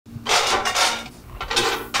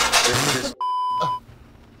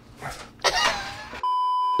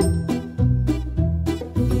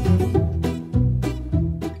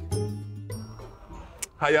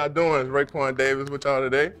How y'all doing? It's Raekwon Davis with y'all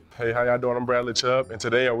today. Hey, how y'all doing? I'm Bradley Chubb, and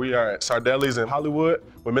today we are at Sardelli's in Hollywood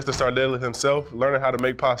with Mr. Sardelli himself, learning how to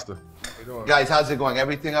make pasta. How you doing? Guys, how's it going?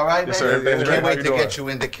 Everything all right, Yes, man? sir. Everything's great. Can't How wait you to doing? get you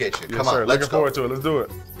in the kitchen. Yes, Come sir. on, let's Looking go. forward to it. Let's do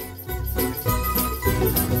it.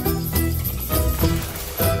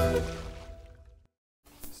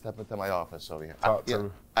 Step into my office over here. Talk to me.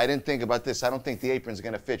 I didn't think about this. I don't think the apron's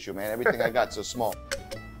gonna fit you, man. Everything I got's so small.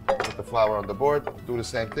 Put the flour on the board, do the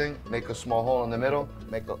same thing. Make a small hole in the middle,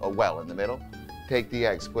 make a well in the middle. Take the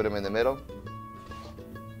eggs, put them in the middle.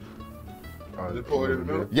 Just pour it in the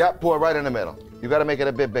middle? Yeah, pour it right in the middle. You gotta make it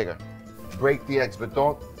a bit bigger. Break the eggs, but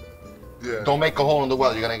don't make a hole in the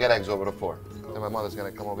well. You're gonna get eggs over the floor. And my mother's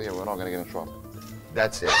gonna come over here. We're not gonna get in trouble.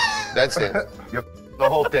 That's it. That's it. You're the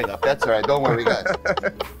whole thing up. That's all right. Don't worry, guys.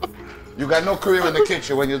 You got no career in the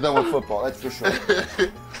kitchen when you're done with football. That's for sure.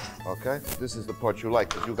 Okay? This is the part you like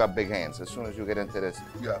because you got big hands. As soon as you get into this,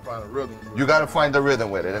 You gotta find a rhythm. you gotta find the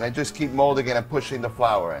rhythm with it, and then just keep molding it and pushing the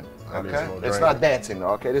flour in. Okay? It's not dancing though.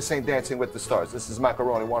 Okay? This ain't Dancing with the Stars. This is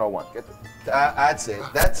macaroni 101. Get the, that's it.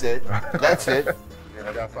 That's it. That's it. Yeah,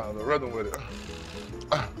 I gotta find the rhythm with it.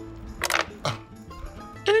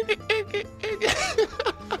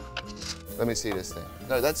 Let me see this thing.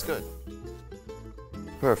 No, that's good.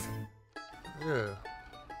 Perfect. Yeah.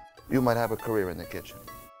 You might have a career in the kitchen.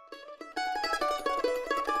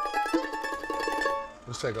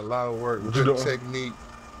 This take a lot of work. What you Good doing? technique.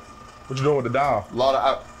 What you doing with the dal? A lot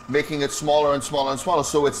of making it smaller and smaller and smaller,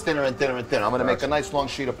 so it's thinner and thinner and thinner. I'm gonna make a nice long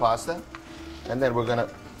sheet of pasta, and then we're gonna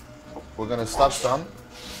stuff some.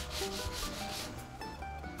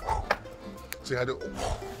 See how I do?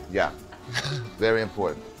 Yeah, very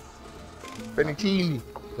important. Fettuccine.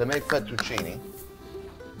 To make fettuccine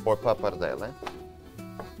or pappardelle,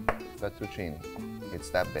 fettuccine, it's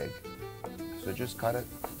that big. So just cut it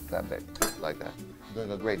that big, like that. You're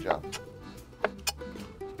doing a great job.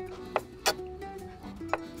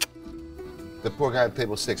 The poor guy at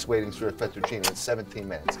table 6 waiting for a fettuccine in 17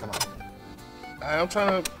 minutes. Come on. I'm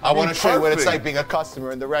trying to. I want to show you what it's like being a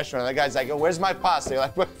customer in the restaurant. The guy's like, "Oh, where's my pasta?" You're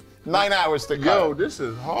like, 9 hours to cut. Yo, this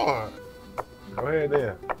is hard. Go ahead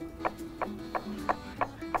then.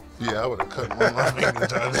 Yeah, I would have cut one of my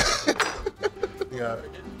fingers out. Yeah.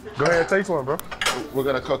 Go ahead and taste one, bro. We're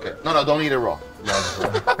gonna cook it. No, don't eat it raw.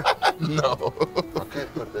 No. Okay,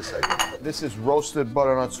 put this in. This is roasted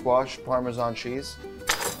butternut squash, Parmesan cheese.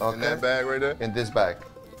 Okay. In that bag right there? In this bag.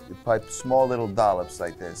 You pipe small little dollops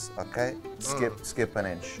like this, okay? Skip an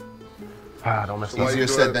inch. Don't mess Why up. you Easier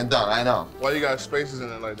do said it? than done, I know. Why you got spaces in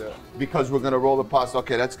it like that? Because we're gonna roll the pasta.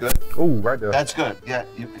 Okay, that's good. Ooh, right there. That's good. Yeah,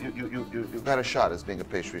 you got a shot as being a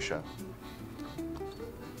pastry chef.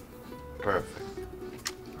 Perfect.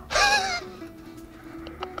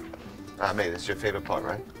 Mate, it's your favorite part,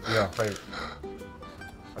 right? Yeah, favorite.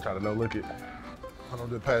 I try to no-look it. I don't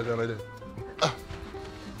do it pass down like that.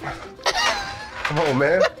 Come on,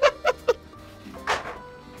 man.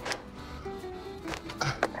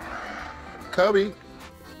 Cubby.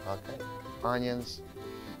 Okay. Onions,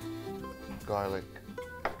 garlic,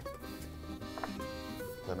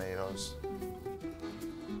 tomatoes.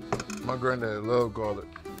 My granddad loved garlic.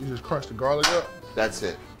 You just crunch the garlic up. That's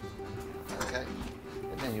it. Okay?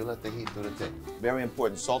 And then you let the heat do the thing. Very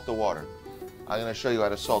important, salt the water. I'm gonna show you how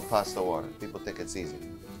to salt pasta water. People think it's easy.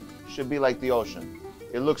 Should be like the ocean.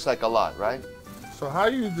 It looks like a lot, right? So how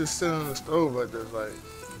you just sit on the stove like this? Like,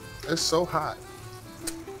 it's so hot.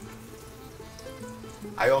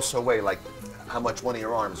 I also weigh like how much one of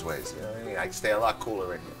your arms weighs. You know what I mean? I stay a lot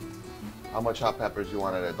cooler in here. How much hot peppers you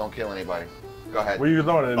want in it? Don't kill anybody. Go ahead. Where you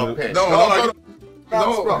throwing it? Oh, pinch. No.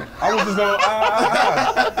 Bro. I was just going,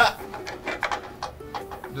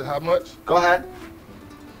 Just how much? Go ahead.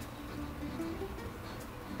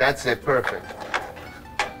 That's it, perfect.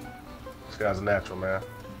 This guy's a natural, man.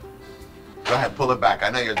 Go ahead, pull it back. I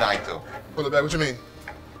know you're dying to. Pull it back. What you mean?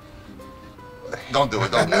 Don't do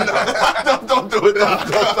it. Don't do it. Don't do it.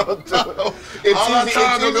 Don't do it. It's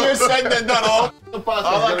easier said than done. All the pasta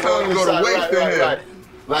All I tell you to go to waste in here. Right.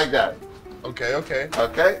 Like that. Okay.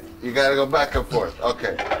 Okay? You gotta go back and forth.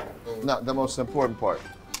 Okay. Now, the most important part.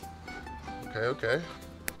 Okay.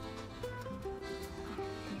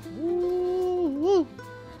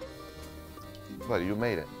 Buddy, you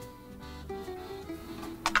made it.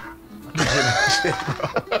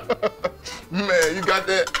 Man, you got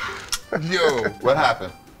that? Yo. What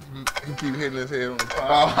happened? He keep hitting his head on the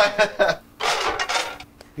pot.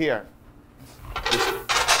 Here.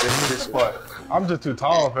 This part. I'm just too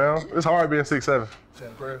tall, fam. It's hard being 6'7".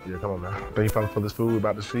 Saying a prayer. Yeah, come on, man. Thank you, Father, for this food. We're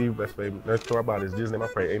about to receive. Best baby. Nurse to our bodies. In Jesus' name I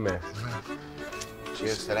pray. Amen.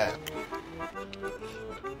 Cheers to that.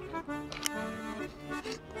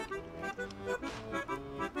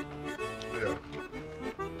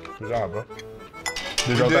 Good job, bro.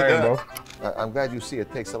 Did your thing, bro. I'm glad you see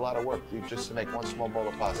it takes a lot of work just to make one small bowl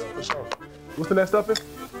of pasta. For sure. What's the next stuffing?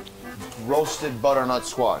 Roasted butternut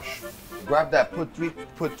squash. Grab that.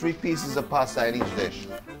 Put three pieces of pasta in each dish.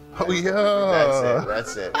 Oh yeah.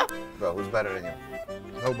 That's it. Bro, who's better than you?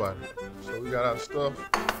 Nobody. So we got our stuff,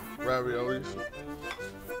 raviolis.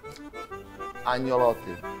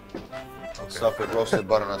 Agnolotti. Okay. Stuff with roasted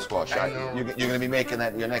butternut squash. Agnolotti. You're gonna be making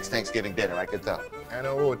that your next Thanksgiving dinner, I can tell.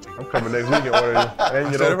 Agnolotti. I'm coming next week and ordering you.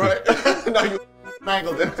 And you Said it know, right? No, you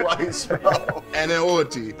mangled it twice, bro.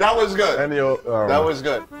 Agnolotti. That was good. and you, That was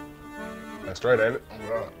good. That's straight, ain't it?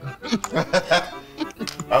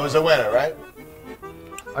 I was a winner, right?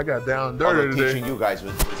 I got down Although dirty today. teaching you guys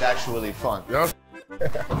was actually fun. Y'all.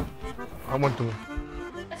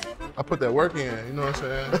 I put that work in, you know what I'm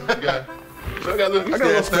saying? I got a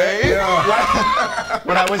little thing. Yeah.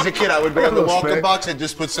 When I was a kid, I would grab the Walker Respect. box and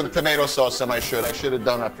just put some tomato sauce on my shirt. I should have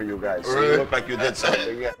done that for you guys. So you Really? look like you did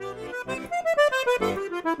something, yeah.